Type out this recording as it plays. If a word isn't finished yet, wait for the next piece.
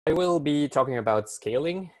I will be talking about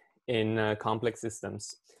scaling in complex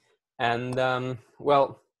systems. And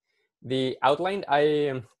well, the outline,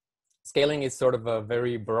 scaling is sort of a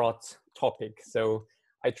very broad topic. So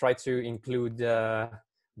I try to include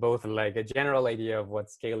both like a general idea of what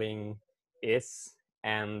scaling is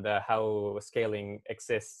and how scaling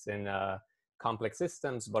exists in complex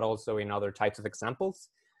systems, but also in other types of examples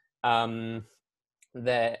in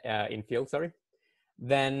field, sorry.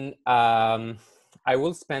 Then I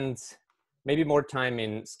will spend maybe more time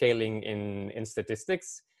in scaling in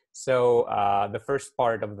statistics. So the first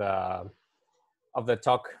part of the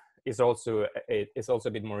talk is also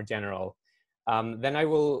a bit more general. Then I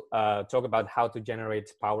will talk about how to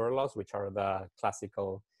generate power laws, which are the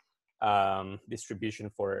classical distribution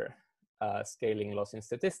for scaling laws in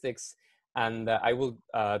statistics. And I will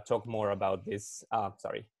talk more about this,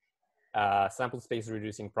 sample space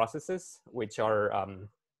reducing processes, which are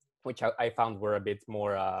which I found were a bit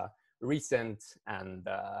more recent and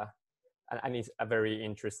is a very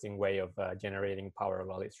interesting way of generating power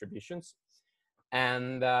law distributions.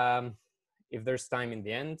 And if there's time in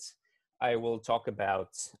the end, I will talk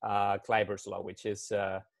about Kleiber's law, which is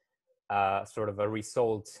sort of a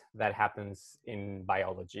result that happens in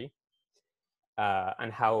biology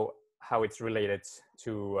and how it's related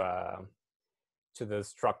to the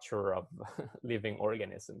structure of living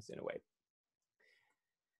organisms in a way.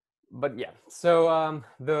 But yeah, so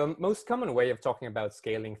the most common way of talking about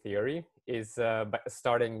scaling theory is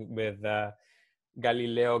starting with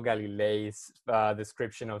Galileo Galilei's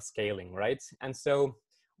description of scaling, right? And so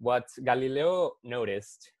what Galileo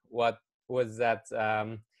noticed was that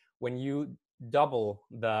when you double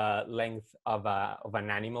the length of an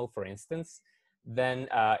animal, for instance, then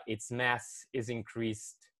its mass is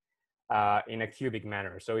increased in a cubic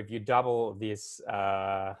manner. So if you double this,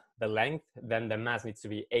 the length, then the mass needs to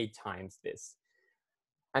be 8 times this.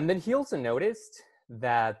 And then he also noticed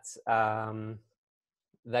that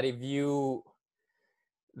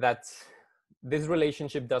that this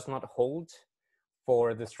relationship does not hold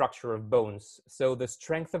for the structure of bones. So the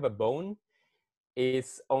strength of a bone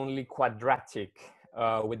is only quadratic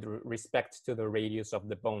with respect to the radius of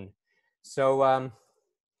the bone. So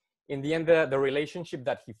in the end, the relationship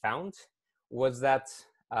that he found was that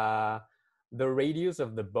the radius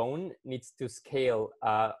of the bone needs to scale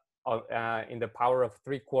in the power of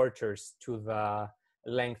 3/4 to the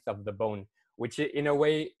length of the bone, which in a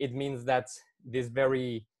way, it means that this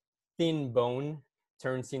very thin bone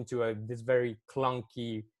turns into this very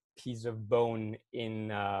clunky piece of bone in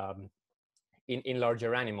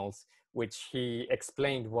larger animals, which he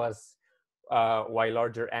explained was why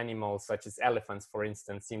larger animals such as elephants, for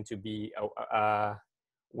instance, seem to be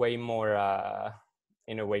way more,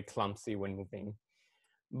 in a way, clumsy when moving.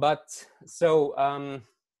 But so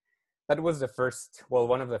that was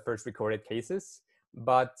one of the first recorded cases.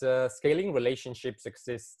 But scaling relationships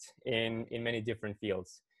exist in many different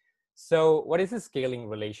fields. So what is a scaling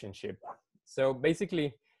relationship? So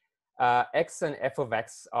basically, x and f of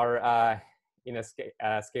x are in a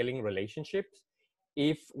scaling relationship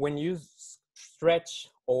if when you stretch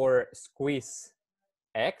or squeeze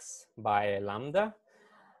x by lambda,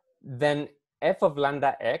 then f of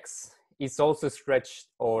lambda x is also stretched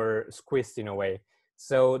or squeezed in a way.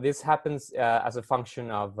 So this happens as a function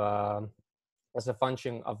of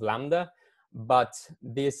lambda, but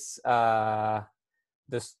this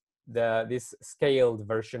this scaled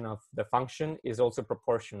version of the function is also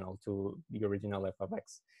proportional to the original f of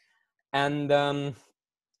x. And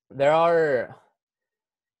there are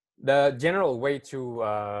the general way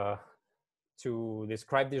to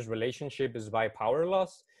describe this relationship is by power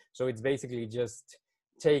laws. So it's basically just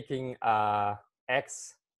taking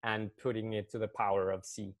x and putting it to the power of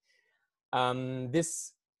c.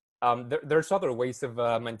 There's other ways of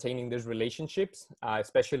maintaining these relationships,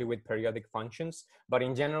 especially with periodic functions. But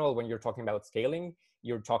in general, when you're talking about scaling,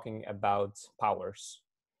 you're talking about powers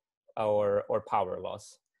or power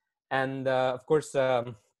laws. And of course,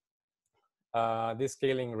 these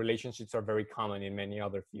scaling relationships are very common in many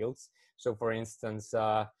other fields. So for instance,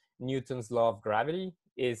 Newton's law of gravity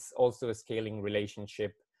is also a scaling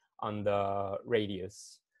relationship on the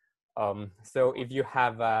radius. So if you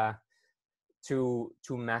have two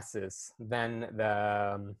masses, then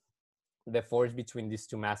the force between these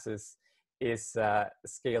two masses is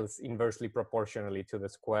scales inversely proportionally to the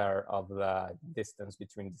square of the distance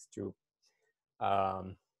between these two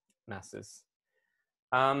masses.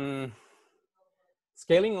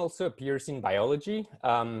 Scaling also appears in biology.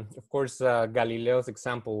 Of course, Galileo's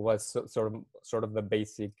example was sort of the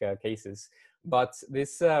basic cases, but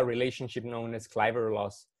this relationship known as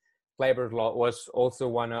Kleiber's Kleiber's law was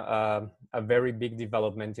also a very big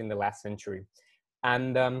development in the last century.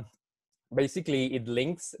 And basically, it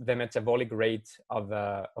links the metabolic rate of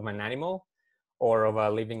an animal or of a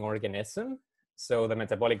living organism. So the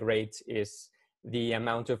metabolic rate is the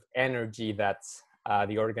amount of energy that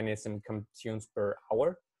the organism consumes per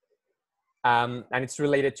hour. And it's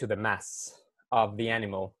related to the mass of the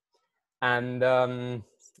animal. And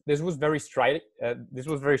this was very striking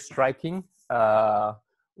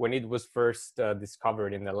when it was first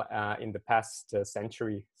discovered in the past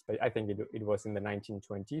century. I think it was in the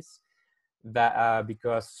 1920s. That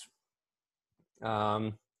because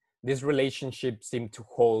this relationship seemed to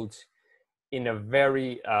hold in a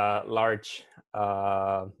very large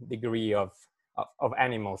degree of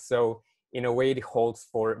animals. So in a way, it holds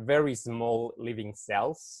for very small living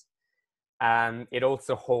cells, and it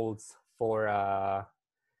also holds for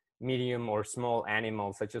medium or small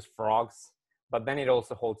animals such as frogs, but then it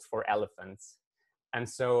also holds for elephants. And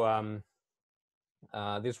so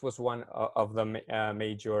this was one of the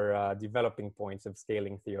major developing points of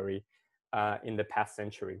scaling theory in the past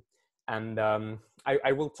century. And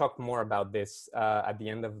I will talk more about this at the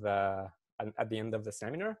end of the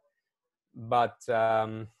seminar. But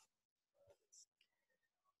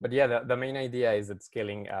yeah, the main idea is that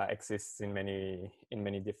scaling exists in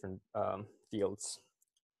many different fields.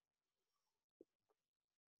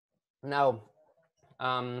 Now,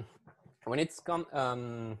 when it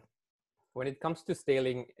comes to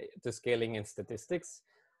scaling in statistics,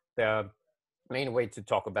 the main way to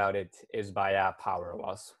talk about it is by power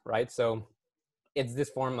laws, right? So it's this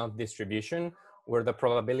form of distribution where the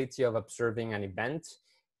probability of observing an event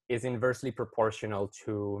is inversely proportional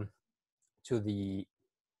to the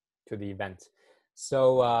event.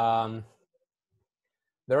 So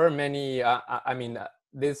there are many,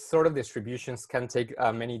 these sort of distributions can take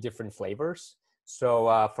many different flavors.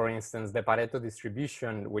 So for instance, the Pareto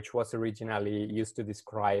distribution, which was originally used to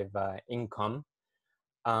describe income,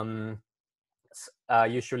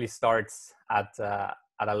 usually starts at a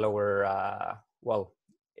lower,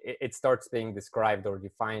 it starts being described or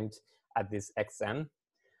defined at this XM.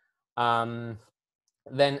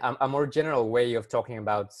 Then a more general way of talking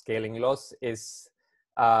about scaling laws is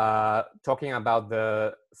talking about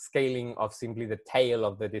the scaling of simply the tail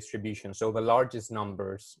of the distribution. So the largest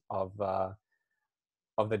numbers of the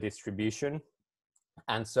distribution.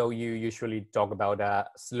 And so you usually talk about a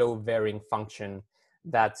slow varying function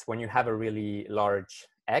that's when you have a really large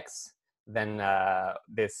X, then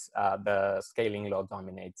the scaling law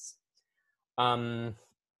dominates.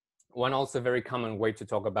 One also very common way to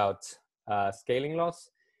talk about scaling laws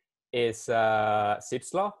is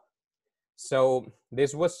Zipf's law. So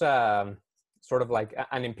this was sort of like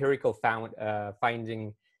an empirical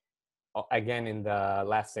finding again in the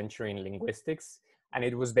last century in linguistics. And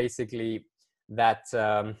it was basically that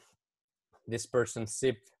this person,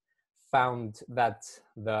 Zipf, found that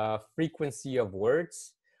the frequency of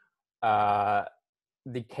words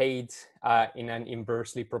decayed in an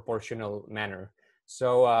inversely proportional manner.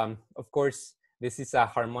 So of course, this is a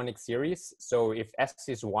harmonic series. So if S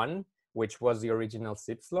is 1, which was the original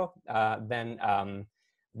Zipf's law, then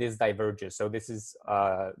this diverges. So this is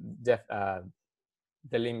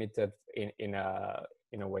delimited in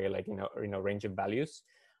a way, like in a range of values.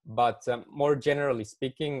 But more generally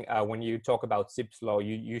speaking, when you talk about Zipf's law,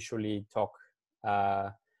 you usually talk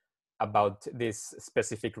about this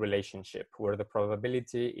specific relationship where the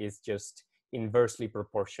probability is just inversely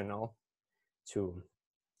proportional to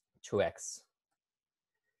X.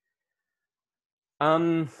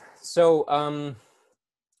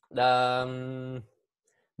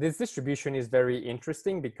 This distribution is very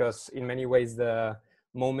interesting because in many ways the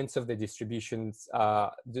moments of the distributions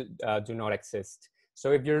do not exist.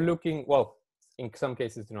 So if you're looking, well, in some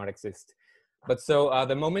cases do not exist. But so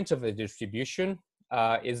the moment of the distribution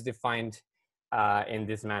is defined in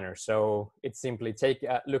this manner. So it's simply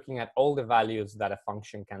looking at all the values that a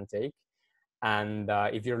function can take. And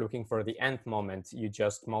if you're looking for the nth moment, you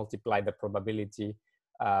just multiply the probability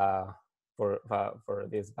for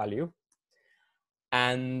this value.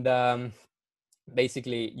 And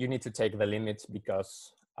basically, you need to take the limit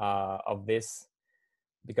because of this,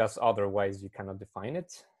 because otherwise you cannot define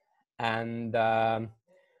it. And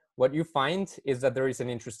what you find is that there is an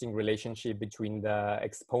interesting relationship between the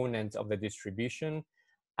exponent of the distribution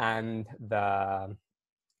and the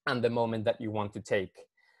moment that you want to take.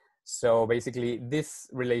 So basically, this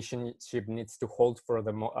relationship needs to hold for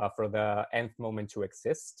the nth moment to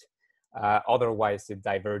exist. Otherwise, it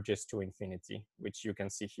diverges to infinity, which you can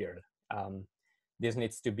see here. This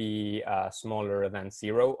needs to be smaller than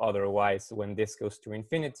 0. Otherwise, when this goes to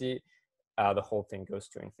infinity, the whole thing goes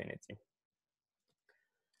to infinity.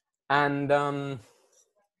 And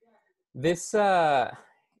this,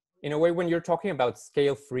 in a way, when you're talking about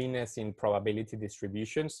scale freeness in probability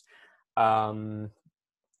distributions,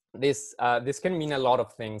 this can mean a lot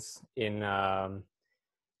of things in the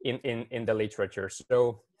literature.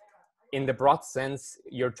 So in the broad sense,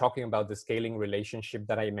 you're talking about the scaling relationship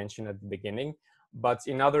that I mentioned at the beginning, but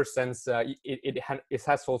in other sense, it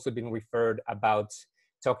has also been referred about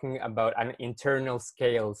talking about an internal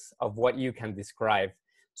scales of what you can describe.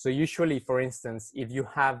 So usually, for instance, if you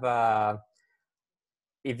have a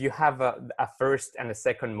first and a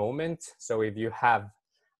second moment, so if you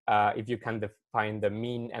can define the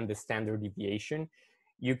mean and the standard deviation,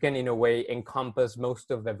 you can in a way encompass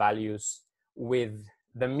most of the values with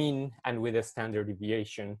the mean and with the standard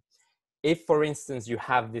deviation. If, for instance, you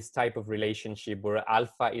have this type of relationship where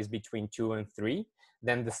alpha is between 2 and 3,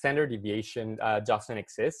 then the standard deviation doesn't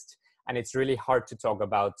exist, and it's really hard to talk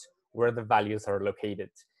about where the values are located.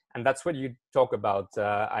 And that's what you talk about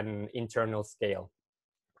an internal scale.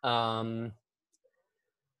 For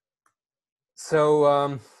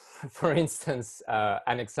instance,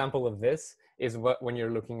 an example of this is when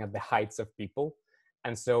you're looking at the heights of people.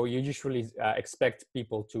 And so you usually expect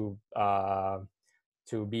people to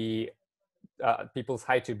be, people's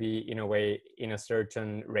height to be in a way in a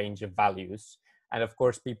certain range of values. And of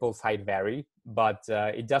course, people's height vary, but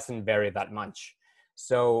it doesn't vary that much.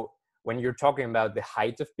 So when you're talking about the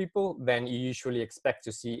height of people, then you usually expect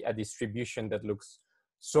to see a distribution that looks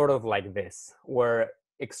sort of like this, where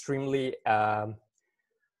extremely,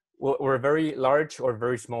 where very large or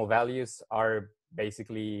very small values are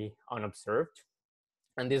basically unobserved.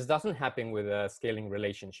 And this doesn't happen with scaling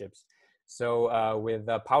relationships. So with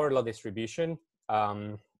power law distribution,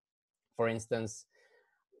 for instance,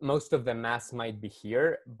 most of the mass might be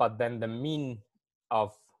here, but then the mean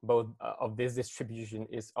of both of this distribution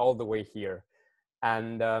is all the way here.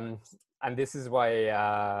 And this is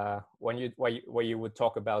why when you would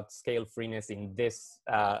talk about scale freeness in this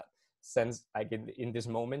sense, like in this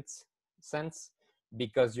moment sense,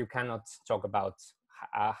 because you cannot talk about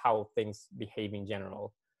how things behave in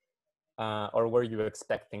general, or where you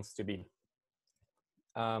expect things to be.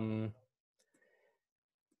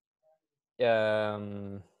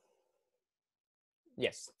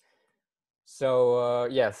 Yes. So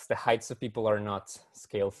yes, the heights of people are not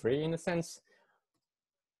scale free in a sense.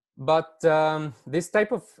 But this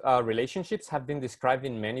type of relationships have been described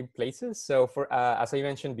in many places. So for as I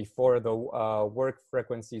mentioned before, the work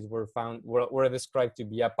frequencies were described to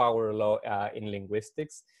be a power law in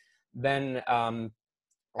linguistics. Then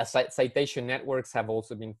citation networks have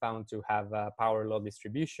also been found to have power law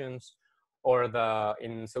distributions, or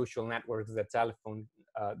in social networks, the telephone,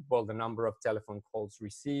 the number of telephone calls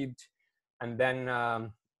received. And then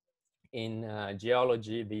in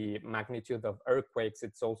geology, the magnitude of earthquakes,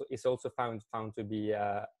 is also found to be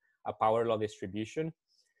a power law distribution.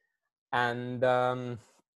 And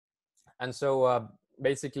so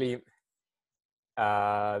basically,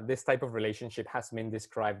 this type of relationship has been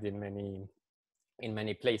described in many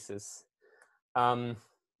places.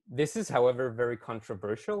 This is, however, very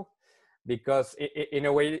controversial, because in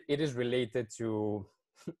a way it is related to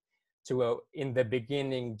in the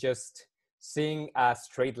beginning just seeing a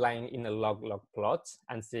straight line in a log-log plot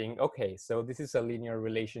and saying, okay, so this is a linear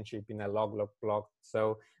relationship in a log-log plot,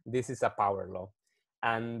 so this is a power law.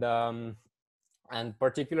 And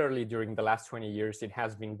particularly during the last 20 years, it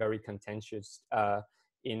has been very contentious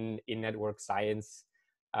in network science,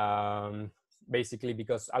 basically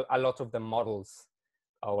because a lot of the models,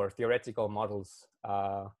 or theoretical models,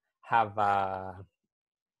 have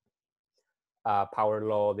power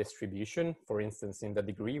law distribution, for instance, in the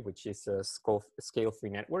degree, which is a scale-free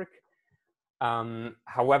network.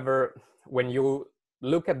 However, when you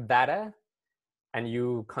look at data and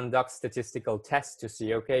you conduct statistical tests to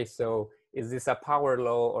see, okay, so is this a power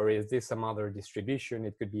law, or is this some other distribution?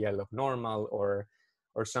 It could be a log normal or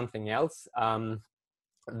something else.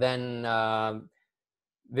 Then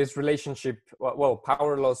this relationship, well,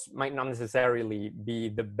 power laws might not necessarily be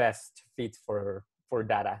the best fit for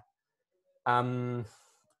data.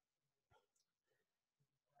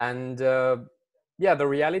 Yeah, the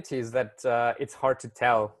reality is that it's hard to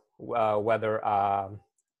tell whether a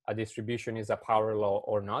distribution is a power law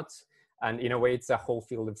or not. And in a way, it's a whole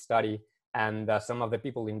field of study. And some of the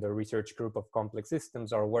people in the research group of complex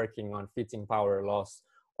systems are working on fitting power laws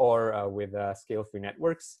or with scale-free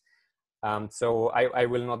networks. So I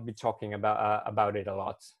will not be talking about it a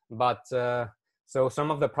lot. But so some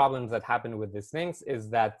of the problems that happen with these things is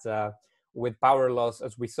that with power laws,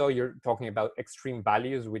 as we saw, you're talking about extreme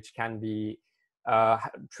values, which can be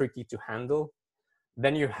tricky to handle.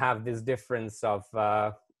 Then you have this difference of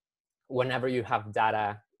whenever you have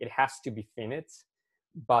data, it has to be finite,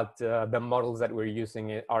 but the models that we're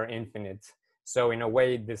using are infinite. So in a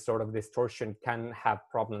way, this sort of distortion can have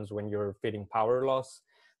problems when you're fitting power laws.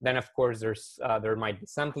 Then of course, there might be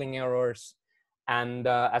sampling errors. And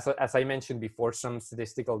as I mentioned before, some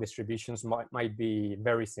statistical distributions might be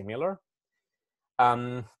very similar.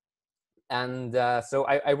 So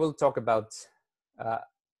I will talk about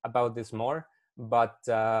this more. But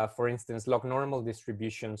for instance, log normal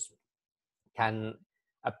distributions can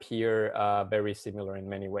appear very similar in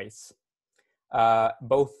many ways,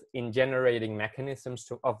 both in generating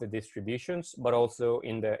mechanisms of the distributions, but also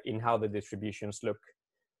in how the distributions look.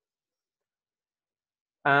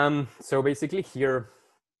 So basically here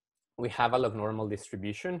we have a log normal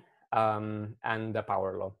distribution and a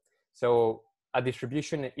power law. So a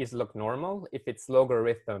distribution is log normal if its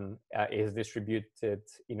logarithm is distributed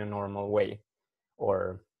in a normal way,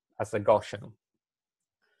 or as a Gaussian.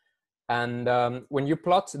 And when you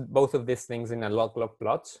plot both of these things in a log-log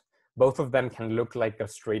plot, both of them can look like a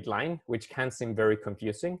straight line, which can seem very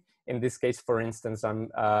confusing. In this case, for instance,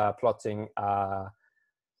 I'm plotting a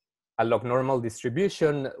log normal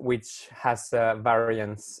distribution, which has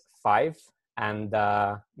variance 5 and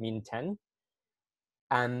mean 10.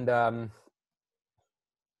 And the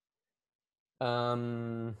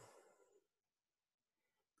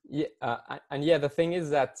thing is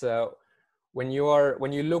that when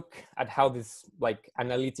you look at how this like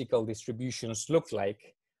analytical distributions look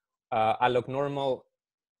like, a log normal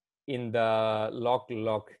in the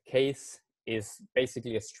log-log case is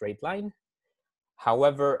basically a straight line.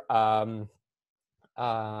 However, a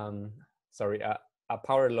power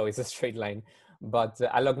law is a straight line, but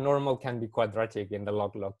a log normal can be quadratic in the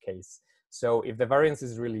log-log case. So if the variance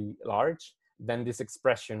is really large, then this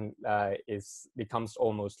expression becomes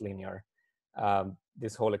almost linear.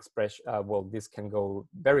 This whole expression, this can go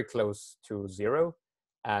very close to 0,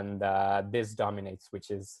 and this dominates,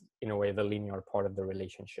 which is in a way the linear part of the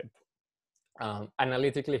relationship.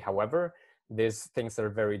 Analytically, however, these things are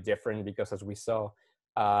very different because, as we saw,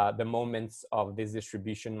 the moments of this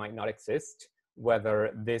distribution might not exist,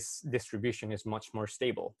 whether this distribution is much more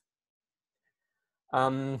stable.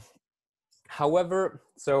 However,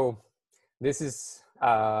 so this is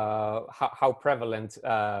how prevalent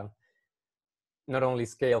not only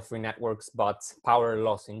scale-free networks, but power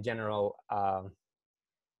laws in general,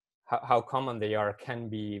 how common they are can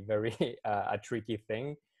be very a tricky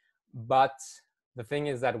thing. But the thing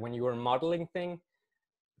is that when you are modeling things,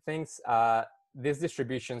 these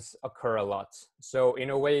distributions occur a lot. So in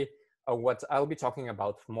a way, what I'll be talking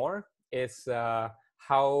about more is how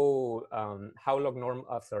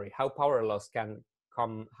power laws can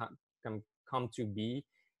come to be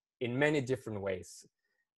in many different ways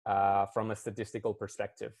from a statistical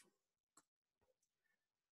perspective.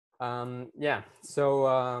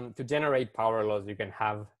 So to generate power laws, you can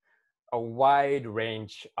have a wide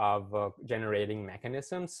range of generating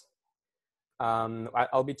mechanisms.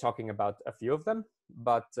 I'll be talking about a few of them,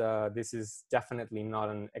 but this is definitely not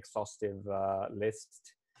an exhaustive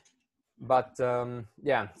list. But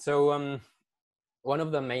one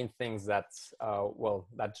of the main things that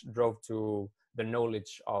drove to the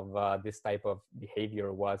knowledge of this type of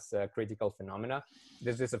behavior was critical phenomena.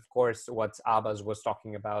 This is, of course, what Abbas was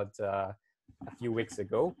talking about a few weeks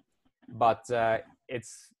ago, but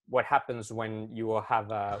it's what happens when you have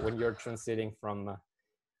when you're transiting from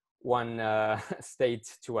one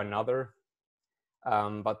state to another.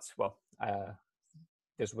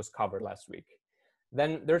 This was covered last week.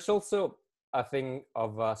 Then there's also a thing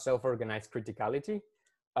of self-organized criticality.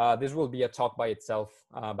 This will be a talk by itself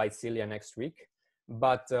by Celia next week.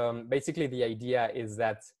 But basically the idea is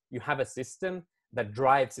that you have a system that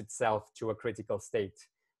drives itself to a critical state.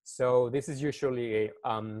 So this is usually,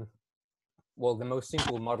 the most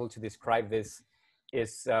simple model to describe this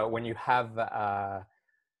is when you have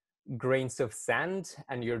grains of sand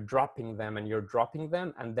and you're dropping them and you're dropping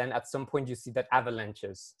them, and then at some point you see that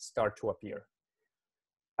avalanches start to appear.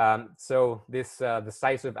 So this the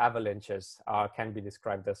size of avalanches can be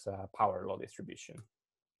described as a power law distribution.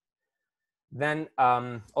 Then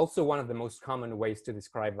also one of the most common ways to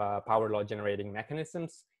describe power law generating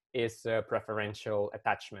mechanisms is preferential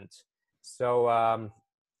attachment. So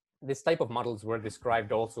this type of models were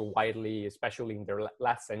described also widely, especially in the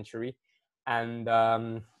last century. And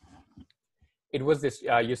it was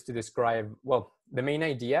used to describe, the main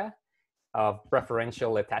idea of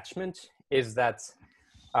preferential attachment is that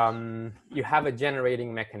you have a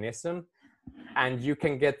generating mechanism and you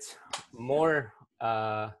can get more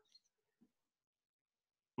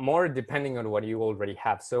more depending on what you already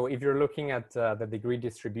have. So if you're looking at the degree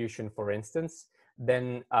distribution, for instance,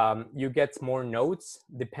 then you get more nodes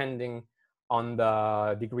depending on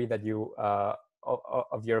the degree that you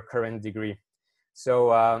of your current degree. So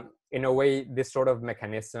in a way, this sort of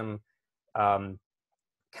mechanism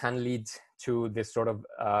can lead to this sort of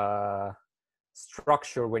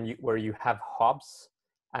structure where you have hubs,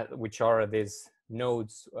 which are these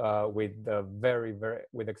nodes with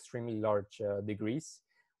with extremely large degrees,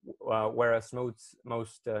 whereas most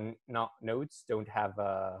not nodes don't have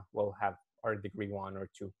have our degree 1 or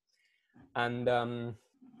 2. And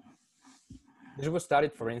this was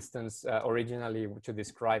studied, for instance, originally to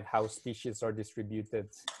describe how species are distributed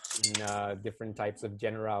in different types of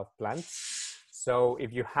genera of plants. So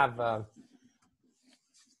if you have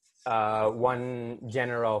one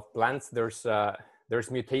genera of plants, there's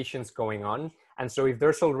mutations going on. And so if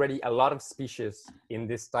there's already a lot of species in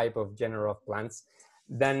this type of genera of plants,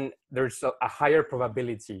 then there's a higher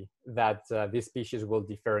probability that this species will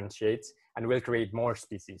differentiate and will create more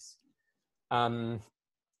species. Or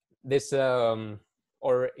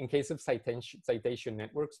in case of citation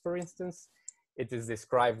networks, for instance, it is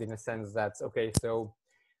described in a sense that, okay, so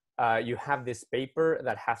you have this paper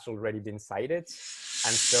that has already been cited,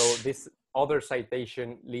 and so this other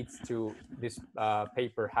citation leads to this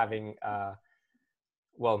paper having,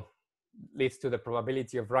 leads to the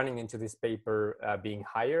probability of running into this paper being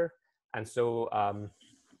higher. And so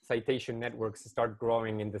citation networks start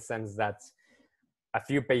growing in the sense that a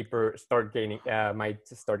few papers might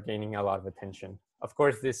start gaining a lot of attention. Of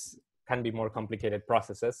course, this can be more complicated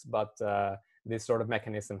processes, but this sort of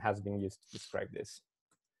mechanism has been used to describe this.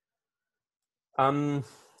 Sorry.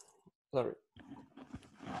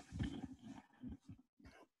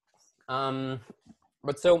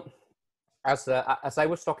 But so, as I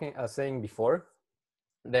was saying before,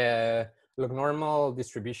 the log-normal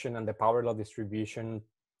distribution and the power law distribution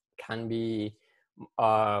can be,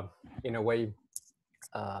 in a way,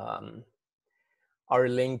 are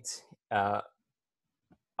linked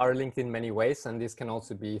in many ways, and this can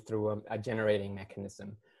also be through a generating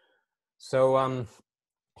mechanism. So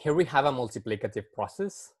here we have a multiplicative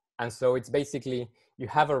process, and so it's basically you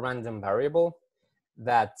have a random variable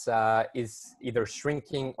that is either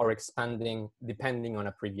shrinking or expanding depending on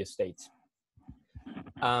a previous state.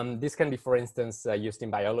 This can be, for instance, used in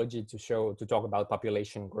biology to talk about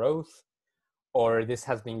population growth, or this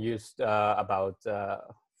has been used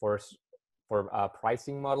for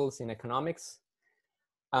pricing models in economics.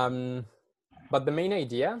 But the main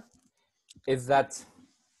idea is that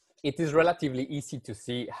it is relatively easy to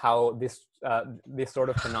see how this sort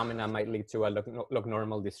of phenomena might lead to a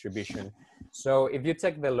log-normal distribution. So if you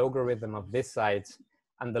take the logarithm of this side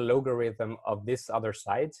and the logarithm of this other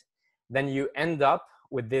side, then you end up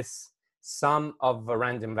with this sum of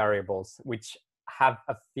random variables which have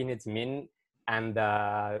a finite mean and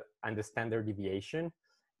the standard deviation.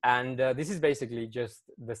 And this is basically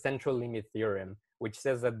just the central limit theorem, which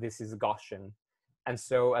says that this is Gaussian. And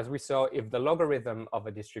so, as we saw, if the logarithm of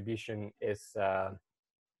a distribution is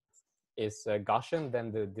Gaussian,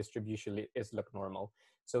 then the distribution is log-normal.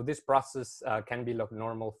 So this process can be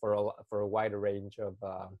log-normal for a wider range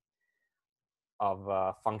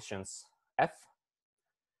of functions f.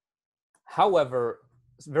 However,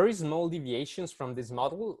 very small deviations from this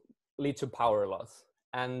model lead to power loss.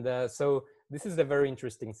 And so this is a very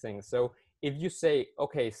interesting thing. So if you say,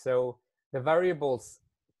 okay, so the variables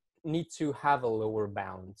need to have a lower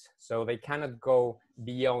bound, so they cannot go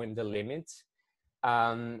beyond the limit,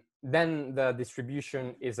 then the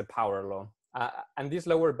distribution is a power law. And this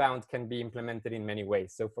lower bound can be implemented in many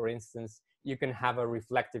ways. So for instance, you can have a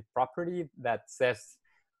reflective property that says,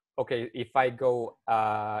 okay, if I go,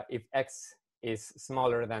 if x is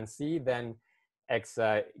smaller than c, then x,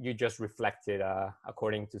 you just reflect it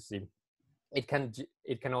according to c. It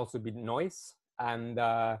can also be noise, and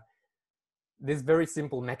this very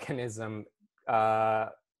simple mechanism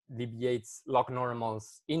deviates log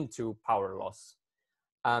normals into power loss.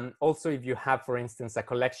 Also, if you have, for instance, a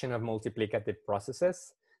collection of multiplicative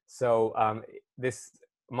processes, so this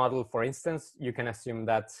model, for instance, you can assume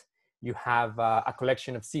that you have a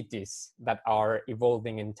collection of cities that are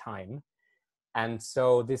evolving in time. And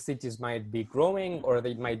so these cities might be growing or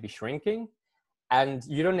they might be shrinking. And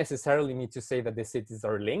you don't necessarily need to say that the cities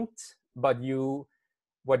are linked, but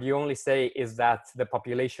what you only say is that the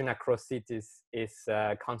population across cities is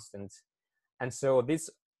constant. And so this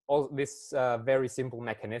very simple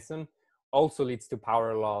mechanism also leads to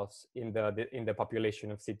power loss in the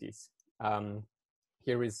population of cities.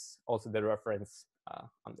 Here is also the reference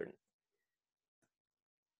underneath.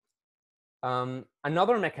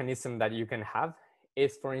 Another mechanism that you can have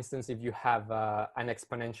is, for instance, if you have an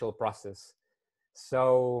exponential process.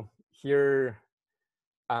 So here,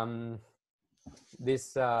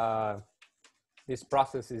 this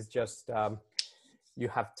process is just, you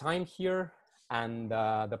have time here, and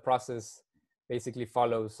the process basically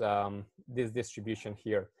follows this distribution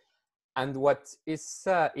here. And what is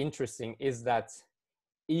interesting is that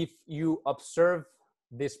if you observe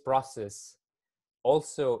this process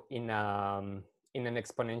also in an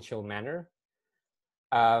exponential manner,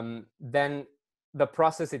 then the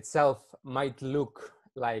process itself might look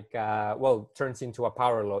like, well, turns into a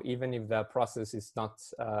power law, even if the process is not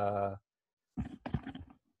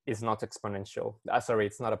exponential. Sorry,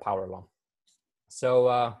 it's not a power law.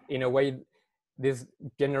 So in a way, this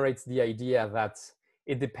generates the idea that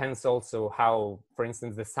it depends also how, for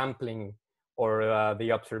instance, the sampling or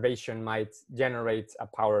the observation might generate a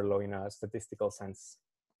power law in a statistical sense.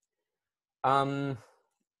 Now,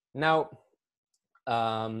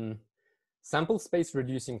 sample space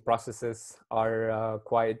reducing processes are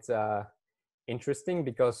quite interesting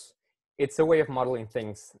because it's a way of modeling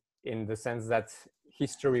things in the sense that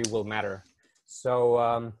history will matter.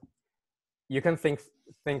 So you can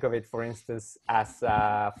think of it, for instance, as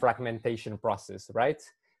a fragmentation process, right?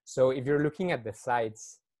 So if you're looking at the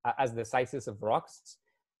sites as the sizes of rocks,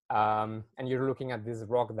 and you're looking at this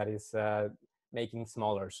rock that is making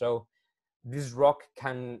smaller. So this rock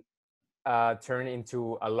can turn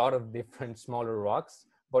into a lot of different smaller rocks,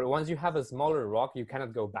 but once you have a smaller rock, you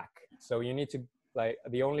cannot go back. So you need to, like,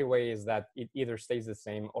 the only way is that it either stays the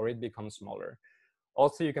same or it becomes smaller.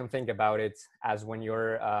 Also, you can think about it as when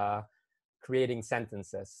you're creating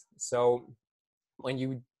sentences. So when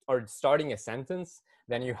you are starting a sentence,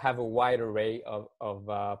 then you have a wide array of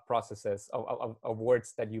processes, of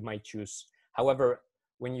words that you might choose. However,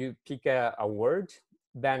 when you pick a word,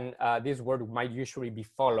 then this word might usually be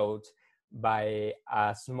followed by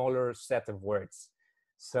a smaller set of words.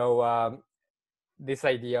 So this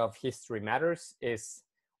idea of history matters is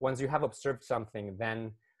once you have observed something,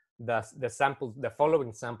 then the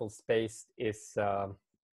following sample space is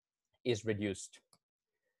reduced.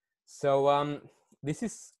 So this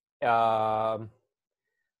is a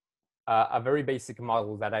very basic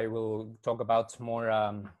model that I will talk about more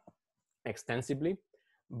extensively.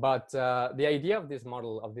 But the idea of this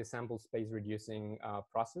model, of this sample space reducing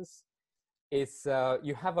process, is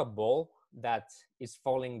you have a ball that is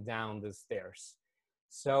falling down the stairs.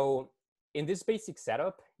 So in this basic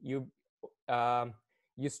setup, you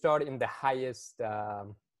start in the highest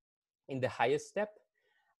step,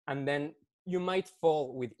 and then you might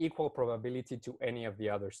fall with equal probability to any of the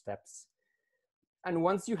other steps. And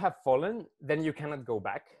once you have fallen, then you cannot go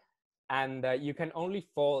back, and you can only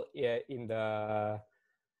fall in the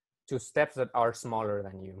two steps that are smaller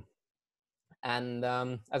than you. And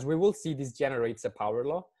as we will see, this generates a power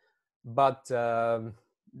law, but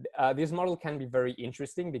this model can be very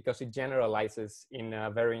interesting because it generalizes in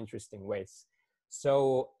very interesting ways.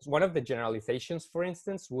 So one of the generalizations, for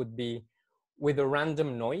instance, would be with a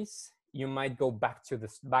random noise, you might go back to the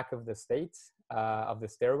back of the state of the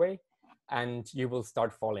stairway, and you will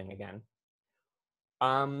start falling again.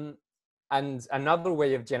 And another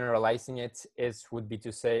way of generalizing it would be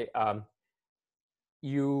to say,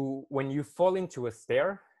 when you fall into a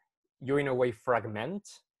stair, you in a way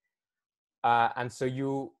fragment, and so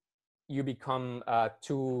you become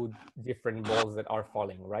two different balls that are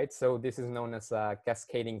falling, right? So this is known as a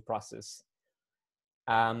cascading process.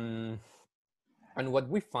 And what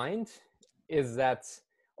we find is that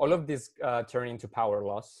all of this turn into power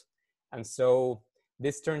laws, and so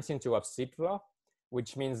this turns into a Zipf law,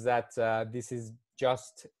 which means that this is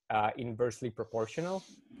just inversely proportional.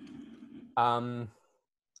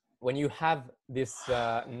 When you have this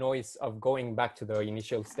noise of going back to the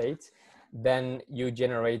initial state, then you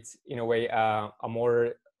generate, in a way, a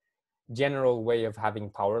more general way of having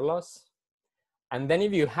power laws. And then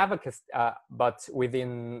if you have but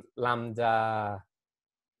within lambda,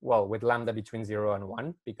 well, with lambda between 0 and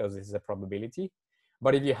 1, because this is a probability.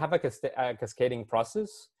 But if you have a cascading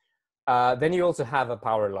process, then you also have a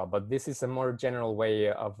power law, but this is a more general way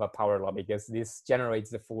of a power law because this generates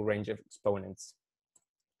the full range of exponents.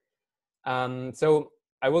 So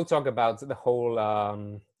I will talk about the whole,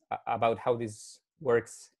 about how this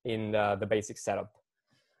works in the basic setup.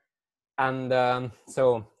 And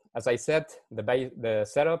so, as I said, the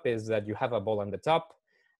setup is that you have a ball on the top,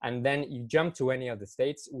 and then you jump to any of the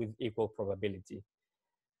states with equal probability.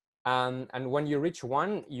 And when you reach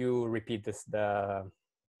 1, you repeat the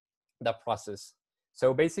process.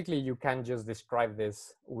 So basically, you can just describe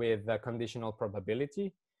this with a conditional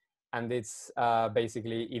probability. And it's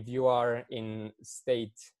basically, if you are in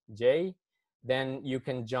state J, then you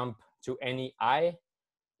can jump to any I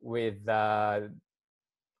with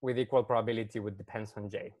equal probability with depends on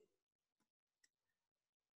J.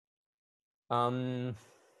 And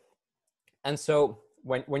so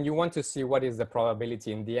when you want to see what is the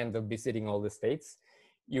probability in the end of visiting all the states,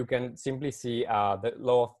 you can simply see the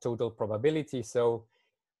law of total probability. So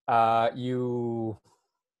you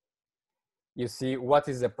see what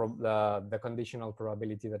is the conditional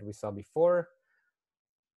probability that we saw before,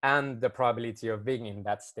 and the probability of being in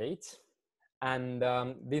that state. And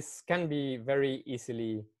this can be very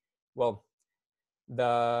easily, well,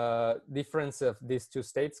 the difference of these two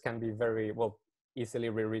states can be very, well, easily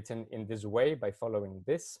rewritten in this way by following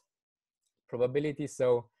this probability.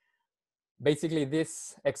 So basically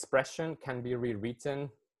this expression can be rewritten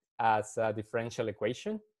as a differential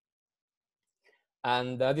equation.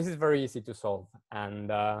 And this is very easy to solve.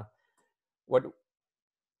 And what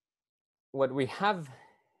we have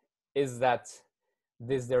is that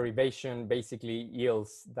this derivation basically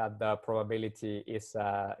yields that the probability is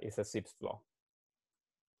a Zipf's law.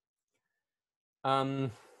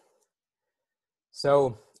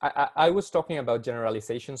 So I was talking about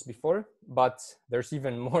generalizations before, but there's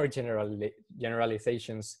even more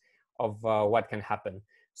generalizations of what can happen.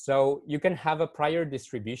 So you can have a prior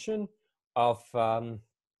distribution of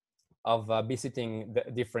visiting the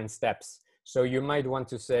different steps. So you might want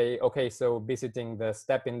to say, okay, so visiting the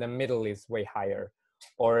step in the middle is way higher.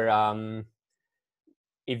 Or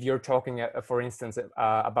if you're talking, for instance,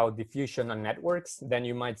 about diffusion on networks, then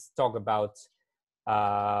you might talk about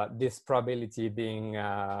this probability being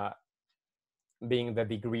the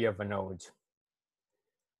degree of a node.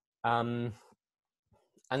 And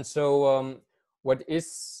so what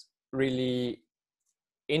is really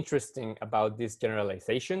interesting about these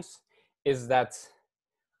generalizations is that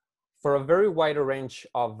for a very wide range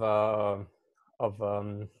of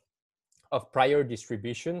prior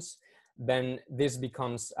distributions, then this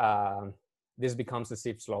becomes a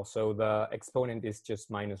Zipf's law. So the exponent is just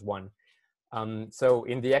 -1. So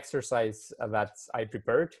in the exercise that I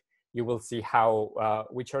prepared, you will see how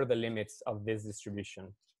which are the limits of this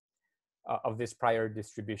distribution, of this prior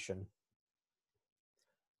distribution.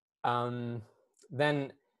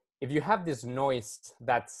 Then if you have this noise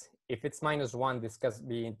that if it's -1, this can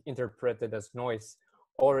be interpreted as noise,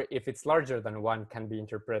 or if it's larger than 1, can be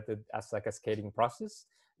interpreted as a cascading process,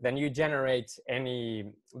 then you generate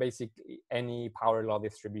basically any power law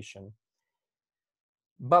distribution.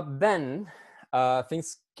 But then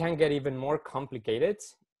things can get even more complicated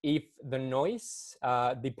if the noise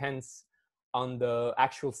depends on the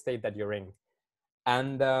actual state that you're in.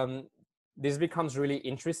 And this becomes really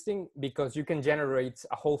interesting because you can generate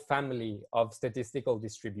a whole family of statistical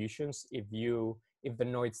distributions if the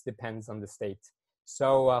noise depends on the state.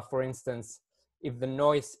 So for instance, if the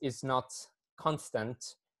noise is not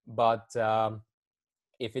constant, but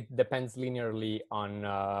if it depends linearly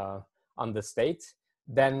on the state,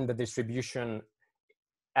 then the distribution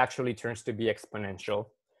actually turns to be exponential.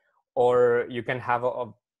 Or you can have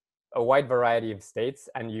a wide variety of states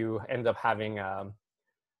and you end up having a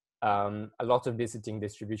lot of visiting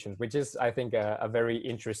distributions, which is, I think, a very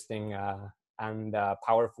interesting and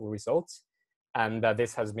powerful result. And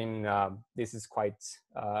this is quite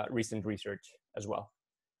recent research as well.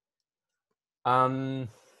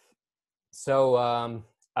 So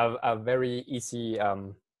a very easy,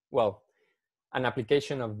 an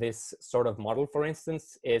application of this sort of model, for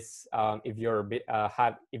instance, is if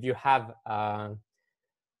you have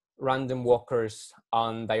random walkers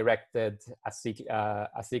on directed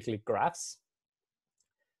acyclic graphs,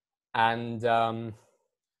 and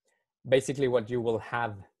basically what you will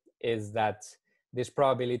have is that this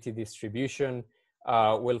probability distribution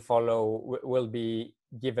will be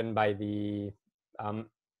given by the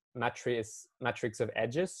matrix of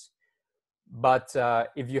edges. But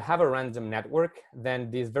if you have a random network,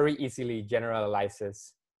 then this very easily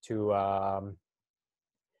generalizes to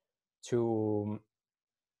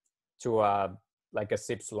like a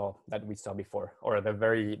Zipf's law that we saw before, or the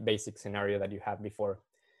very basic scenario that you had before.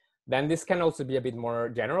 Then this can also be a bit more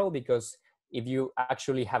general, because if you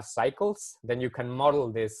actually have cycles, then you can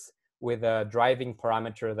model this with a driving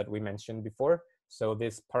parameter that we mentioned before. So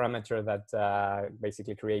this parameter that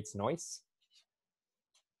basically creates noise.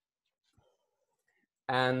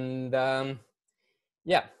 And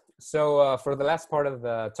yeah, so for the last part of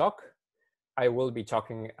the talk, I will be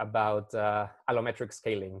talking about allometric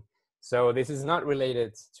scaling. So this is not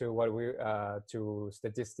related to what we to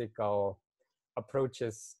statistical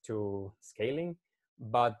approaches to scaling,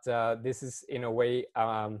 but this is in a way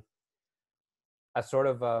a sort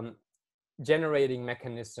of generating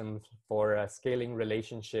mechanism for scaling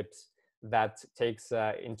relationships that takes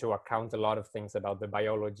into account a lot of things about the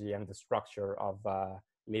biology and the structure of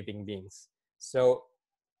living beings. So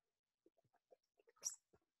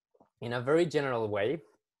in a very general way,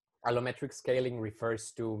 allometric scaling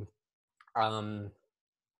refers to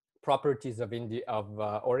properties of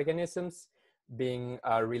organisms being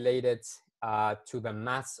related to the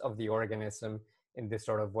mass of the organism in this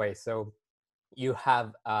sort of way. So you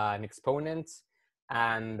have an exponent,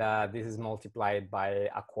 and this is multiplied by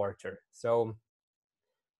a quarter. So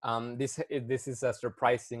this is a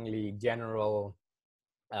surprisingly general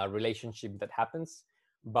relationship that happens,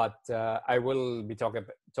 but I will be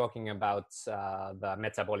talking about the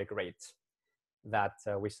metabolic rate that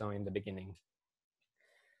we saw in the beginning.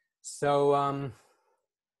 So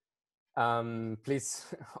please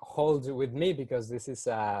hold with me, because this is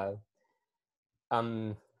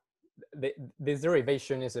this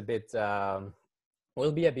derivation is a bit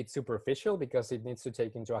will be a bit superficial, because it needs to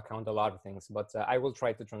take into account a lot of things, but I will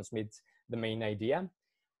try to transmit the main idea.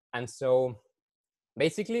 And so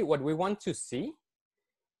basically what we want to see,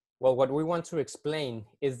 well, what we want to explain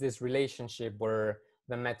is this relationship where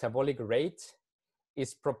the metabolic rate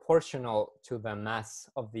is proportional to the mass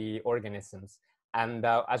of the organisms. And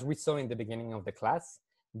as we saw in the beginning of the class,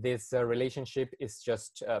 this relationship is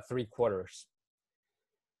just 3/4.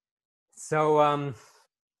 So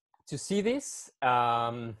to see this,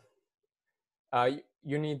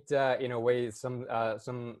 you need, in a way,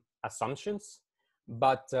 some assumptions.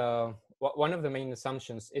 But one of the main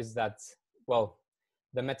assumptions is that, well,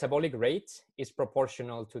 the metabolic rate is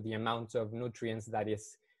proportional to the amount of nutrients that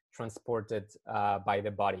is transported by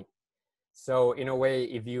the body. So in a way,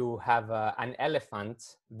 if you have an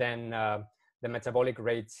elephant, then the metabolic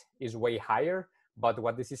rate is way higher. But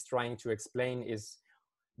what this is trying to explain is,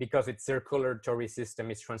 because its circulatory system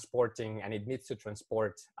is transporting, and it needs to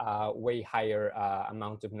transport way higher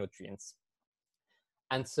amount of nutrients.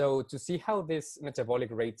 And so to see how this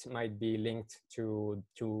metabolic rate might be linked to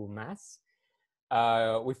mass,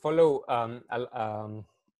 we follow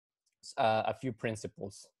a few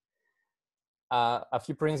principles. A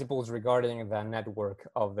few principles regarding the network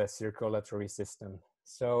of the circulatory system.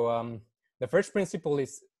 So the first principle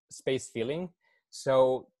is space filling.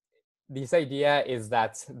 So this idea is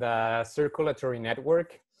that the circulatory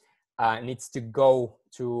network needs to go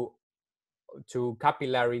to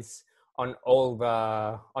capillaries on all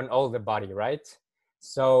the body, right?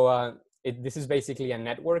 So this is basically a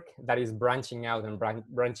network that is branching out and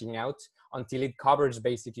branching out until it covers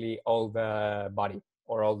basically all the body,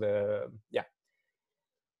 or all the, yeah.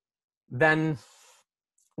 Then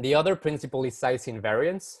the other principle is size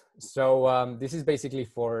invariance. So this is basically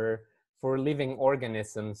for living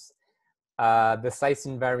organisms. The size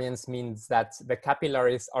invariance means that the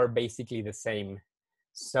capillaries are basically the same.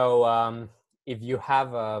 So if you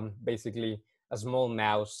have basically a small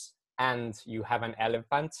mouse and you have an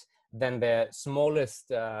elephant, then the smallest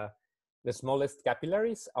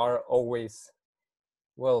capillaries are always,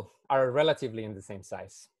 well, are relatively in the same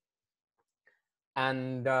size.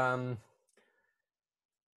 And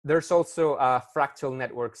there's also a fractal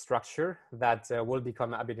network structure that will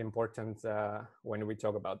become a bit important when we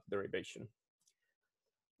talk about derivation.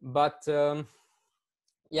 But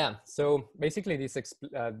yeah, so basically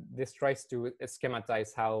this tries to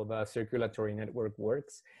schematize how the circulatory network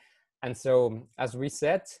works. And so, as we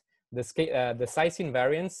said, the size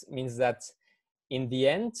invariance means that in the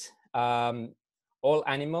end, all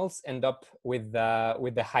animals end up with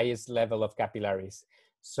the highest level of capillaries.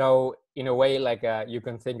 So in a way, like you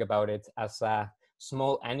can think about it as a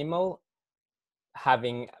small animal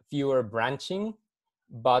having fewer branching,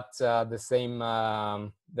 but the same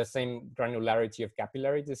granularity of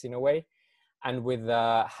capillarities in a way, and with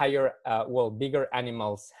higher, well, bigger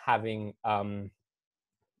animals having in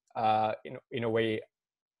a way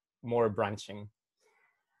more branching.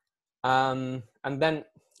 And then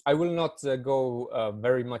I will not go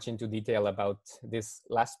very much into detail about this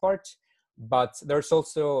last part, but there's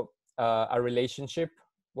also a relationship,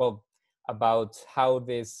 well, about how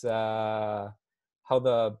this how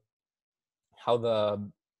the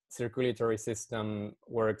circulatory system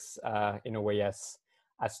works in a way as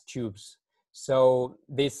tubes. So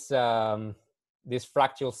this this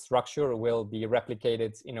fractal structure will be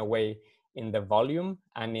replicated in a way in the volume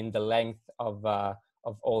and in the length of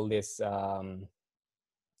all this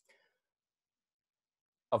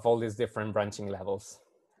of all these different branching levels.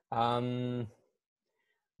 But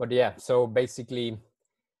yeah, so basically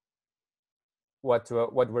what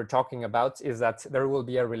we're talking about is that there will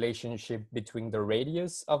be a relationship between the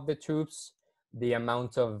radius of the tubes, the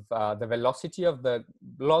amount of the velocity of the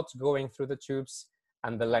blood going through the tubes,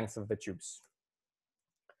 and the length of the tubes.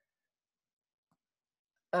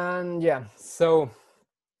 And yeah, so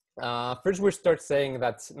first we start saying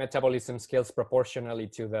that metabolism scales proportionally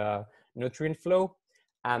to the nutrient flow.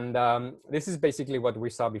 And this is basically what we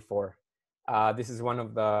saw before. This is one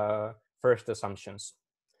of the first assumptions.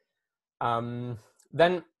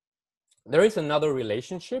 Then there is another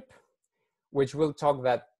relationship, which will talk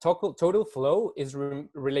that total flow is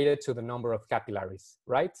related to the number of capillaries,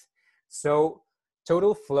 right? So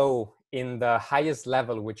total flow in the highest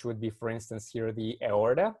level, which would be, for instance, here the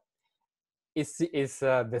aorta, is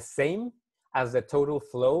the same as the total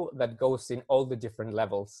flow that goes in all the different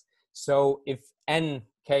levels. So if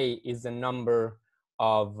nk is the number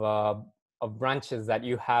of branches that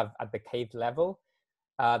you have at the cave level,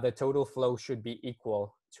 the total flow should be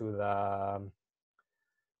equal to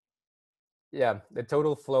the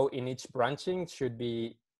total flow in each branching should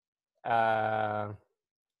be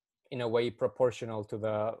in a way proportional to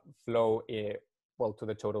the flow, well, to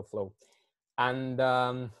the total flow.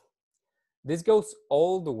 And this goes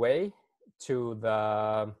all the way to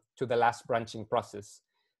the last branching process.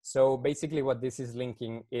 So basically what this is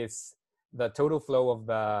linking is the total flow of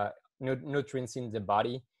the nutrients in the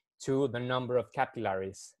body to the number of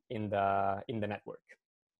capillaries in the network,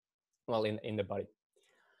 well, in the body.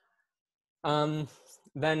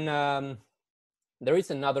 Then there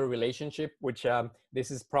is another relationship, which this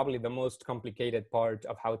is probably the most complicated part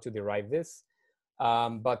of how to derive this.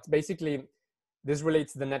 But basically, this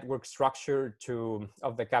relates the network structure to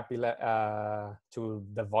the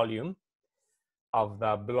volume of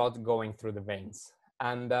the blood going through the veins.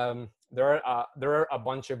 And there are a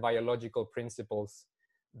bunch of biological principles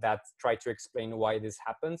that try to explain why this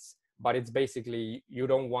happens. But it's basically, you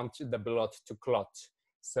don't want the blood to clot.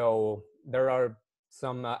 So there are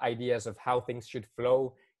some ideas of how things should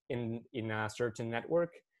flow in a certain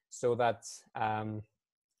network, so that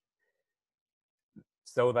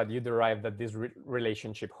you derive that this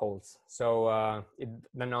relationship holds. So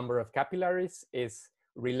the number of capillaries is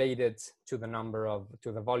related to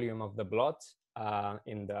the volume of the blood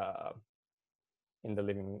in the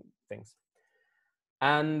living things.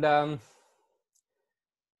 And then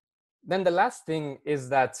the last thing is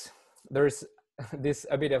that there's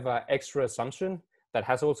a bit of an extra assumption that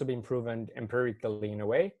has also been proven empirically in a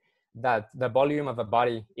way, that the volume of a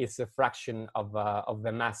body is a fraction of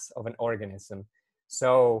the mass of an organism.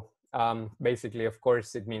 So basically, of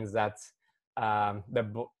course, it means that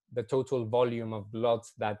the total volume of blood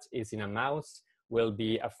that is in a mouse will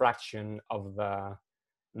be a fraction of the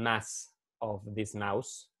mass of this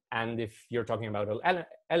mouse. And if you're talking about an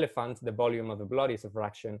elephant, the volume of the blood is a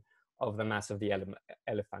fraction of the mass of the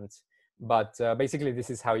elephant. But basically, this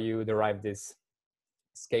is how you derive this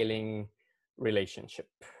scaling relationship.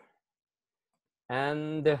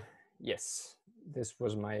 And yes, this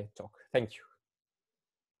was my talk. Thank you.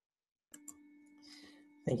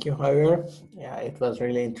 Thank you, Javier. Yeah, it was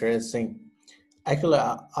really interesting. Actually,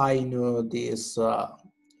 I knew this, the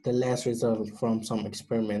last result from some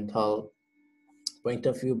experimental point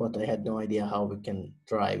of view, but I had no idea how we can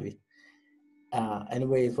drive it.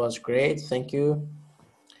 Anyway, it was great. Thank you.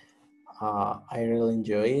 I really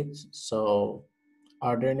enjoyed it. So,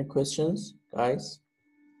 are there any questions, guys?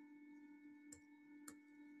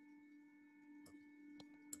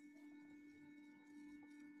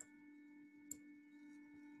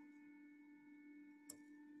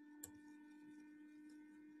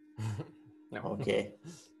 No. Okay.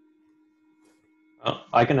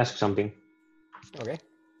 I can ask something. Okay.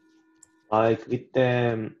 Like with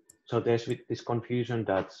so there's with this confusion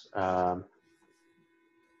that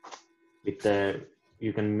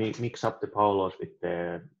you can mix up the power laws with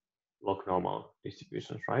the log normal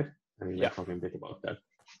distributions, right? I mean, we're talking a bit about that.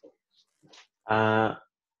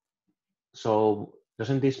 So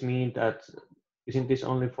doesn't this mean that, isn't this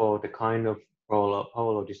only for the kind of power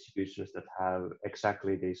law distributions that have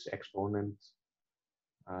exactly this exponent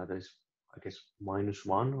that is, I guess,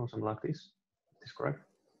 -1 or something like this? Is this correct?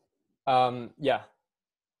 Yeah.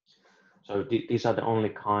 So these are the only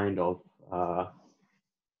kind of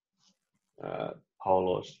power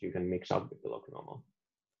laws you can mix up with the log normal.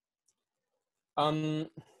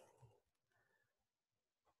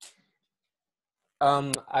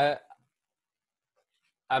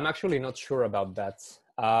 I'm actually not sure about that.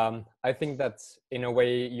 I think that in a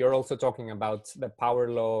way you're also talking about the power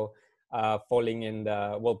law falling in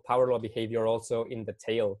the, well, power law behavior also in the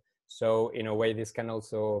tail. So in a way this can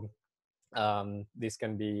also, this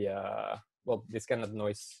can be, well, this kind of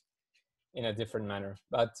noise in a different manner.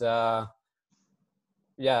 But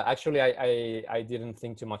yeah, actually I didn't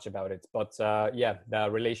think too much about it. But yeah, the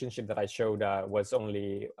relationship that I showed was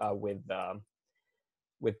only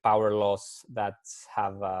with power laws that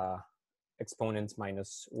have exponent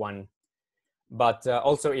minus 1. But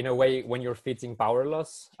also in a way, when you're fitting power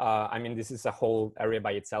laws, I mean, this is a whole area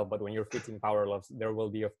by itself, but when you're fitting power laws, there will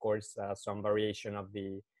be, of course, some variation of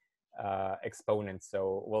the exponent.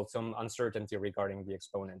 So, well, some uncertainty regarding the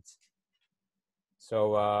exponent.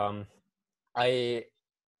 So I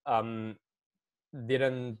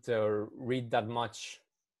didn't read that much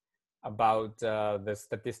about the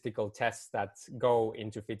statistical tests that go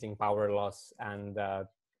into fitting power laws and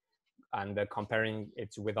comparing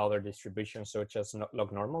it with other distributions such as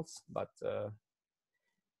log normals, but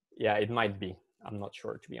yeah, it might be. I'm not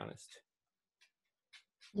sure, to be honest.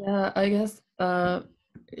 Yeah, I guess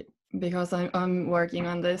because I'm working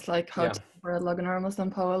on this, like how to separate log normals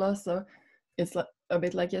and power laws. So it's like, a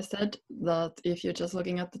bit like you said, that if you're just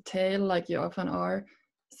looking at the tail, like you often are.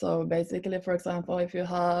 So basically, for example, if you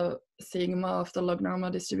have sigma of the log normal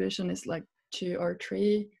distribution is like 2 or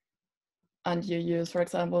 3, and you use, for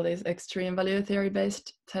example, these extreme value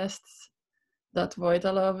theory-based tests that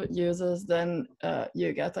Voitalov uses, then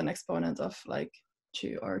you get an exponent of like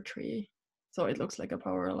 2 or 3. So it looks like a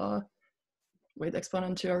power law with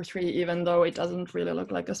exponent 2 or 3, even though it doesn't really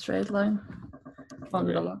look like a straight line on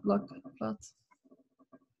the log plots.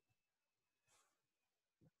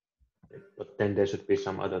 But then there should be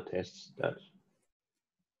some other tests that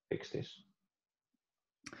fix this.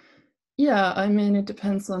 Yeah, I mean, it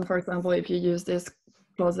depends on, for example, if you use this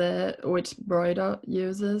clause which Broida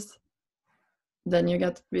uses, then you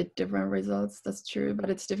get a bit different results. That's true, but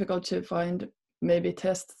it's difficult to find maybe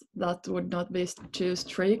tests that would not be too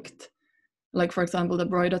strict. Like, for example, the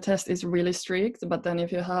Broida test is really strict, but then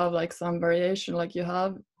if you have like some variation, like you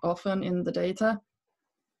have often in the data,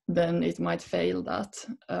 then it might fail that,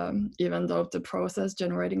 even though the process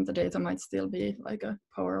generating the data might still be like a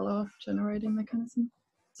power law generating mechanism.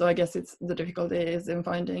 So I guess it's the difficulty is in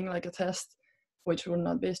finding like a test which would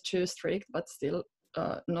not be too strict, but still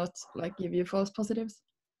not like give you false positives.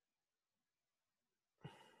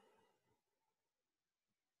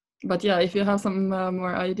 But yeah, if you have some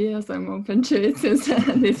more ideas, I'm open to it, since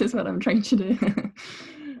this is what I'm trying to do.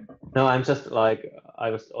 No, I'm just like, I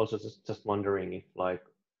was also just wondering if like,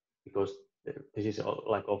 because this is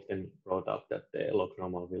like often brought up that the log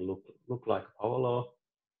normal will look like a power law,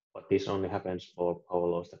 but this only happens for power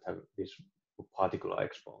laws that have this particular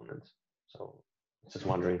exponent. So just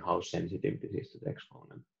wondering how sensitive this is to the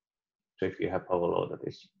exponent. So if you have power law that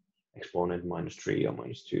is exponent minus 3 or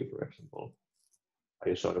minus 2, for example, are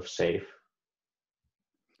you sort of safe?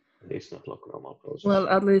 It's not log normal process. Well,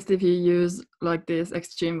 at least if you use like this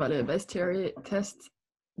extreme value based theory test,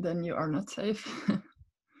 then you are not safe.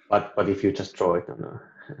 But if you just draw it on a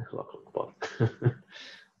log plot.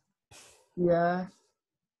 Yeah.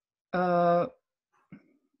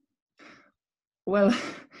 Well,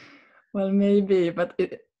 maybe, but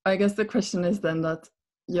I guess the question is then that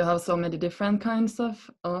you have so many different kinds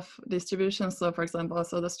of distributions. So for example,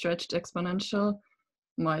 also the stretched exponential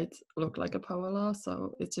might look like a power law.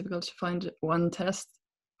 So it's difficult to find one test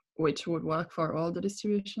which would work for all the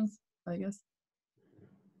distributions, I guess.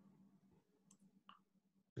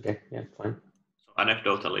 Okay, yeah, fine. So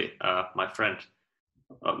anecdotally, my friend,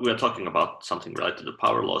 we were talking about something related to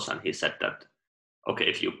power laws, and he said that, okay,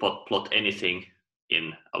 if you plot anything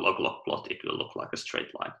in a log plot, it will look like a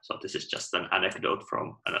straight line. So this is just an anecdote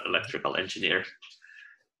from an electrical engineer.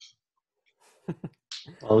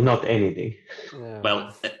 Well, not anything. Yeah.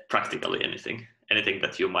 Well, practically anything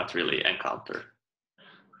that you might really encounter.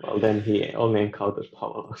 Well, then he only encounters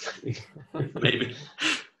power laws. Maybe.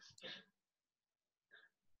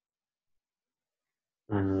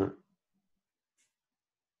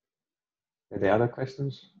 Are there other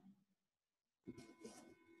questions?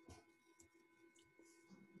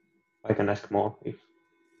 I can ask more if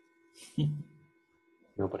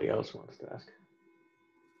nobody else wants to ask.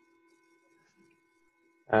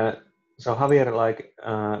 So Javier, like,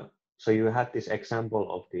 so you had this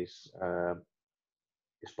example of this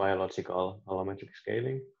biological allometric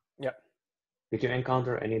scaling. Yeah. Did you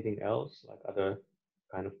encounter anything else, like other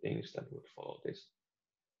kind of things that would follow this?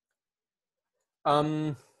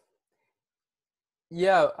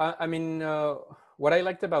 Yeah, I mean, what I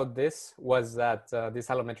liked about this was that this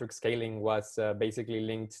allometric scaling was basically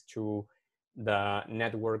linked to the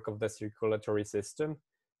network of the circulatory system.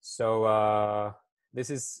 So this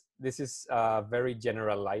is very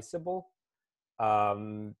generalizable,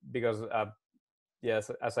 because yes,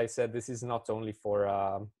 as I said, this is not only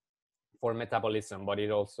for metabolism, but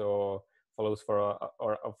it also follows for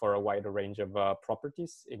a wider range of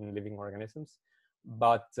properties in living organisms.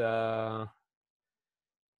 But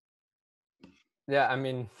yeah, I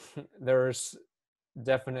mean, there's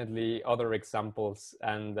definitely other examples,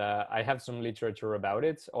 and I have some literature about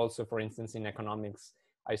it. Also, for instance, in economics,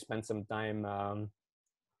 I spent some time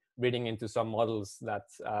reading into some models that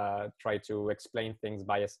try to explain things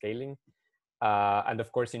via scaling. And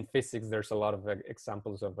of course, in physics, there's a lot of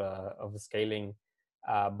examples of scaling,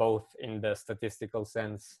 both in the statistical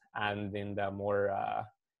sense and in the more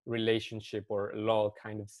relationship or law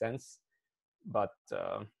kind of sense. But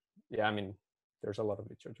yeah, I mean, there's a lot of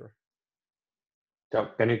literature. So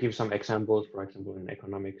can you give some examples, for example, in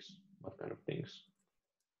economics, what kind of things?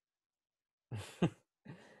 I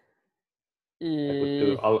could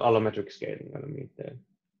do allometric scaling, I don't mean the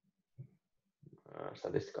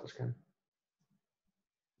statistical scale.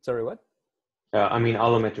 Sorry, what? I mean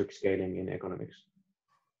allometric scaling in economics.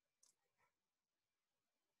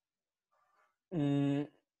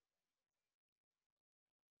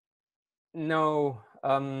 No,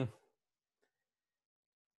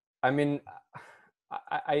 I mean,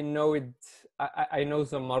 I know it. I know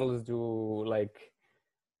some models do like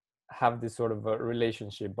have this sort of a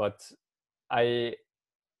relationship, but I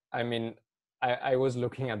mean, I was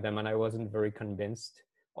looking at them and I wasn't very convinced.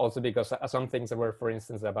 Also because some things were, for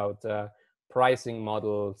instance, about pricing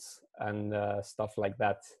models and stuff like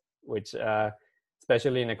that, which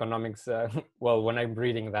especially in economics, well, when I'm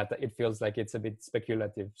reading that, it feels like it's a bit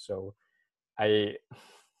speculative. So I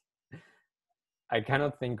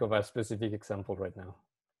cannot think of a specific example right now.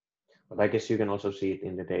 But I guess you can also see it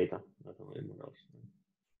in the data, not only in models.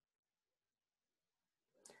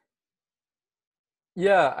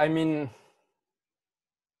 Yeah, I mean,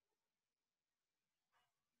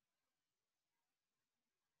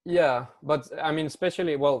 yeah, but I mean,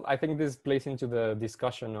 especially, well, I think this plays into the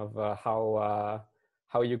discussion of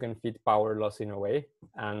how you can fit power loss in a way,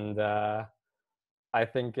 and I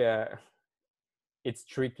think it's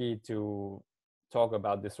tricky to talk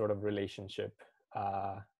about this sort of relationship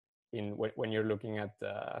in when you're looking at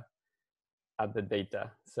the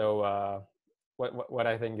data. So what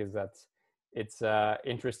I think is that it's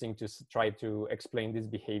interesting to try to explain this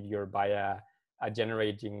behavior by a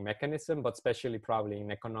generating mechanism, but especially probably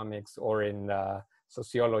in economics or in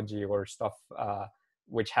sociology or stuff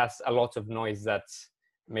which has a lot of noise that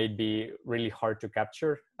may be really hard to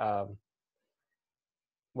capture.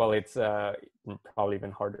 Well, it's probably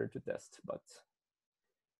even harder to test, but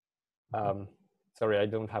sorry, I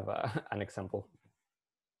don't have an example.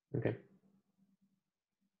 Okay.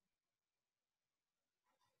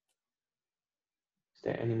 Is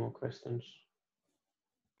there any more questions?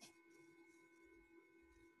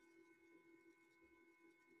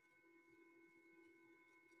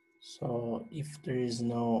 So if there is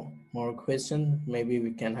no more question, maybe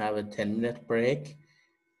we can have a 10-minute break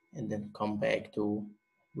and then come back to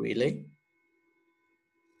relay.